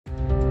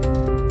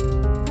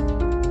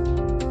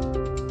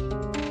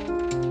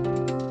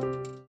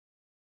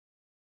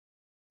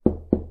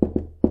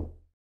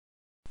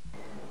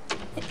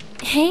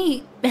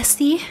Hey,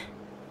 bestie.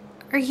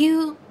 Are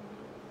you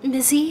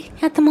busy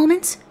at the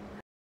moment?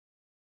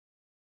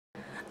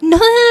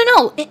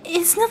 No.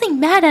 It's nothing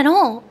bad at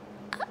all.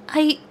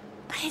 I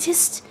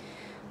just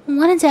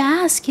wanted to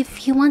ask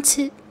if you want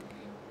to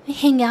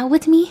hang out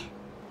with me.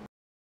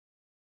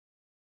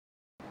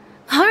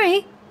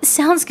 Alright,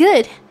 sounds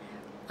good.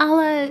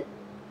 I'll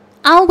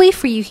wait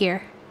for you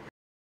here.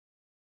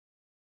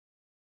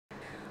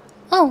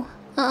 Oh,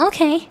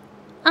 okay.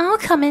 I'll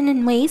come in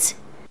and wait.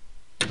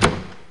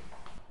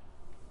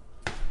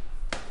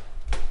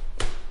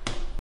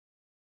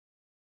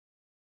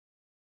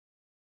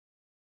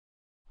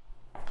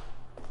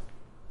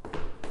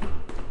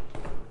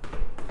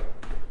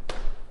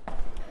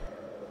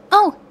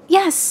 Oh,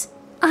 yes.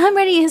 I'm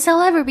ready as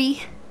I'll ever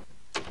be.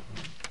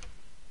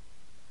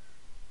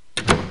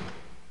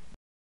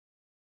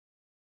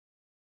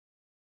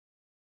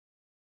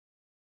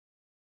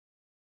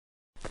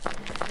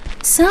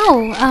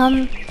 So,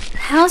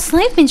 how's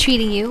life been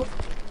treating you?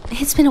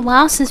 It's been a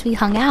while since we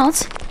hung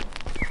out.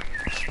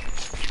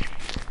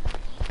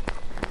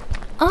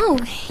 Oh,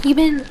 you've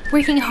been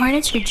working hard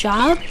at your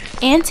job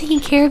and taking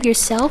care of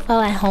yourself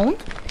while at home?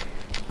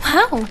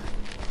 Wow,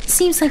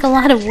 seems like a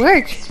lot of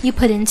work you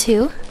put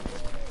into.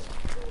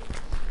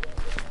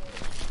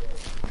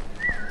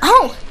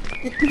 Oh,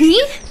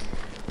 me?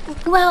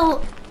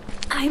 Well,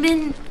 I've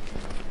been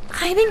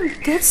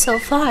good so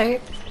far.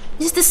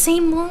 Just the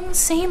same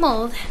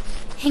old.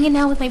 Hanging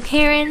out with my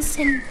parents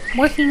and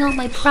working on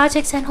my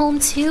projects at home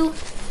too.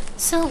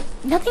 So,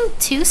 nothing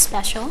too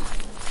special.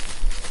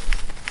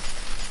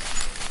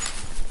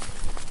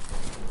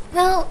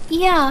 Well,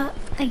 yeah,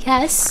 I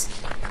guess.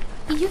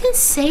 You can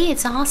say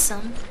it's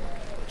awesome,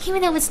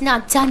 even though it's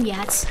not done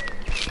yet.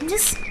 I'm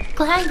just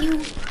glad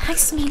you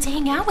asked me to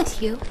hang out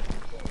with you.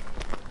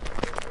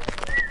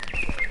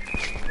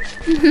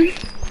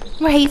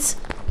 Right.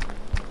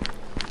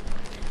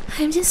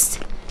 I'm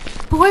just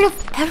bored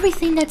of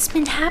everything that's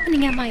been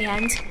happening at my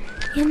end,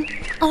 and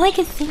all I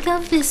can think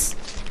of is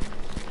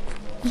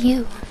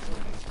you.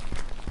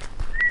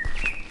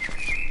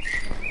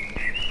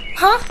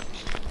 Huh?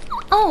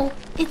 Oh,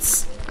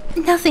 it's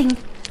nothing.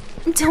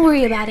 Don't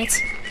worry about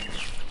it.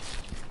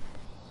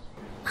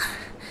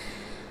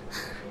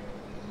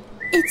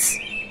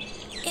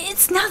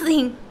 It's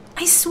nothing.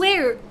 I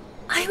swear.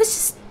 I was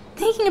just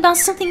thinking about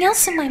something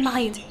else in my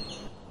mind.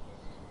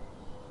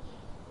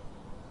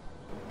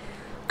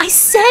 I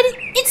said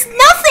it's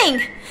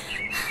nothing!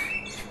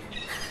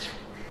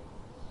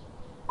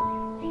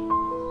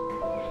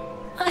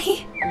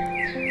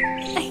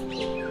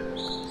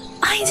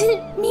 I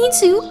didn't mean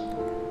to.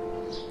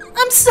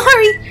 I'm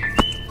sorry.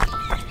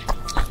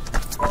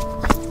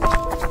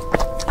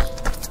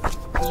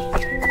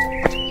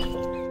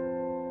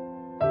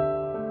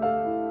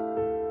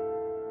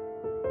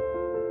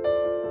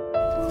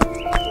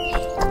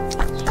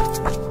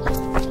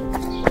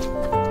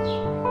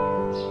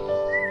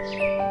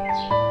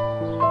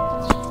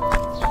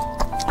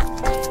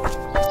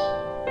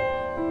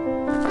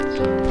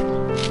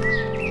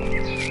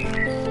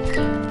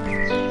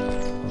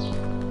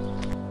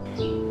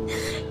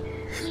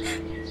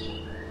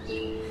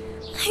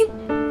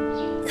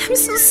 I'm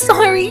so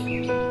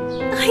sorry.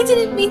 I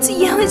didn't mean to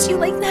yell at you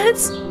like that.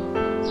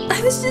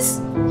 I was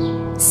just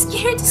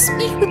scared to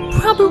speak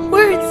with proper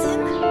words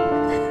and...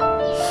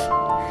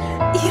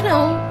 You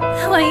know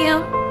how I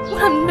am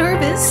when I'm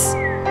nervous.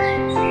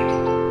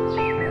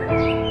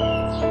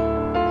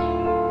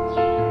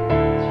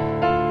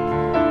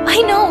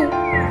 I know.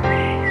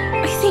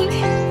 I think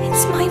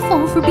it's my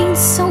fault for being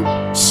so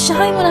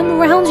shy when I'm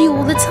around you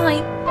all the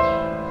time.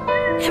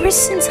 Ever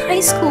since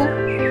high school,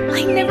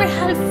 I never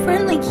had a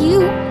friend like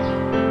you.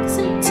 Because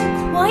I'm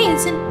too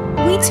quiet and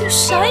way too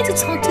shy to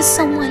talk to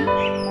someone.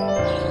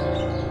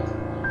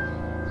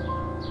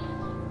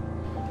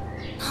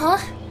 Huh?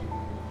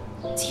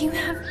 Do you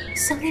have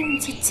something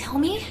to tell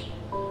me?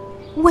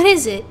 What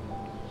is it?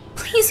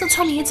 Please don't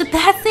tell me it's a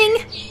bad thing.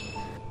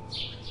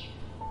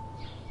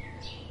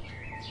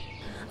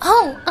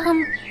 Oh,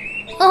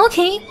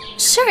 okay,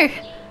 sure.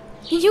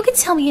 You can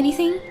tell me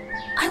anything.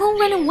 I won't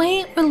run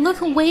away or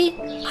look away.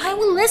 I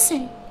will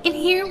listen and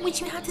hear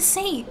what you have to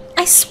say.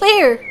 I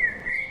swear.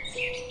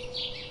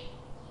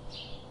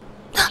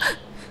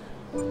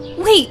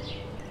 Wait,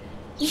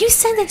 you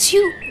said that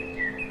you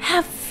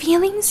have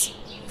feelings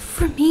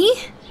for me?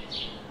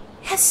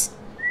 Yes,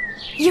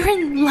 you're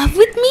in love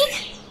with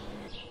me?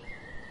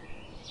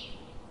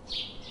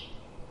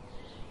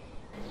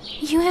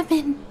 You have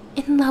been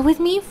in love with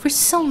me for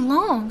so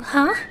long,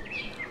 huh?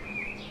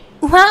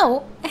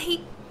 Wow,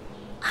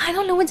 I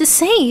don't know what to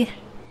say.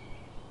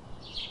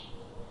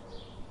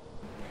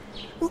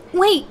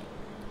 Wait,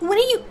 what are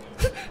you...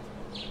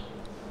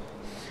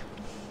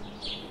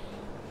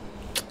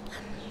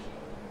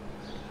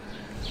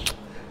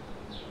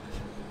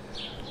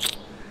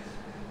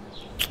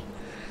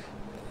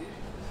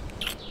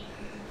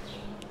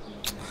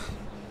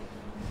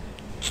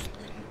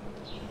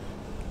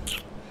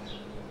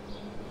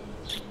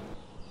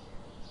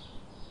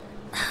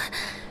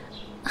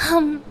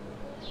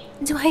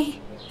 Do I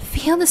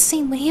feel the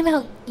same way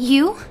about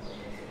you?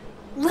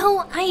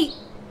 Well,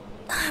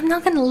 I'm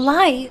not gonna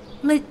lie,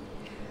 but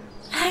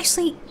I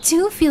actually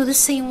do feel the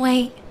same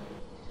way.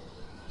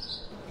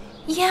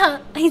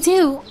 Yeah, I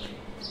do.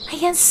 I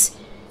guess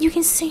you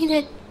can say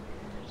that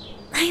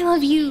I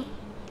love you,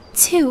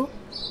 too.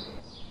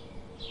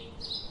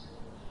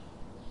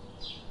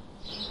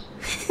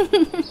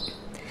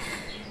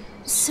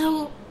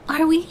 So,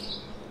 are we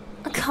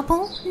a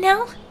couple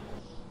now?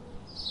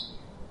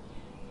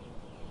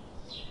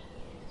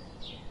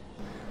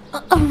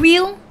 A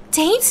real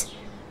date?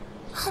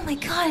 Oh my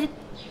god.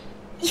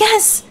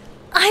 Yes!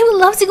 I would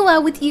love to go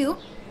out with you.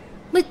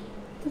 But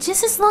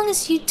just as long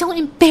as you don't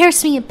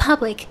embarrass me in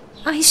public,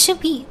 I should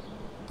be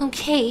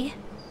okay.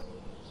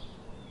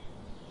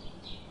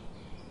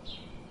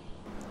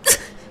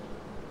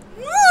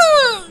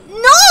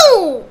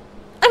 No!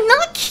 I'm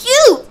not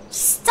cute!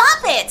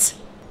 Stop it!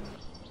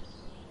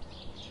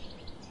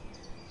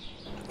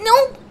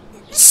 No,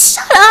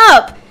 shut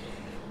up!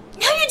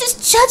 Now you're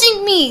just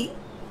judging me!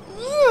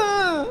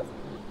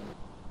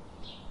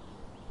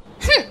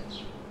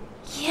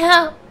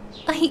 Yeah,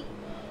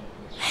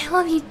 I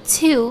love you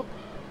too.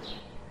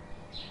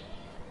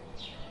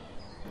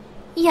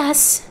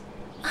 Yes,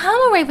 I'm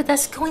alright with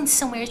us going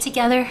somewhere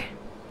together.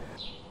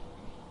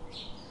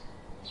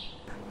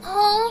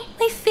 Oh,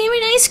 my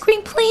favorite ice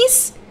cream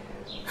place!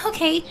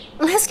 Okay,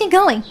 let's get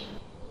going.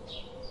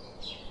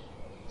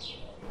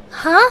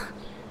 Huh?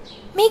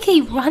 Make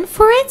a run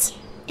for it?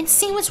 And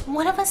see which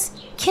one of us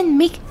can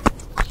make...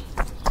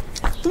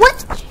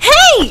 What?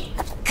 Hey!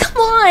 Come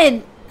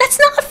on! That's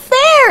not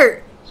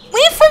fair!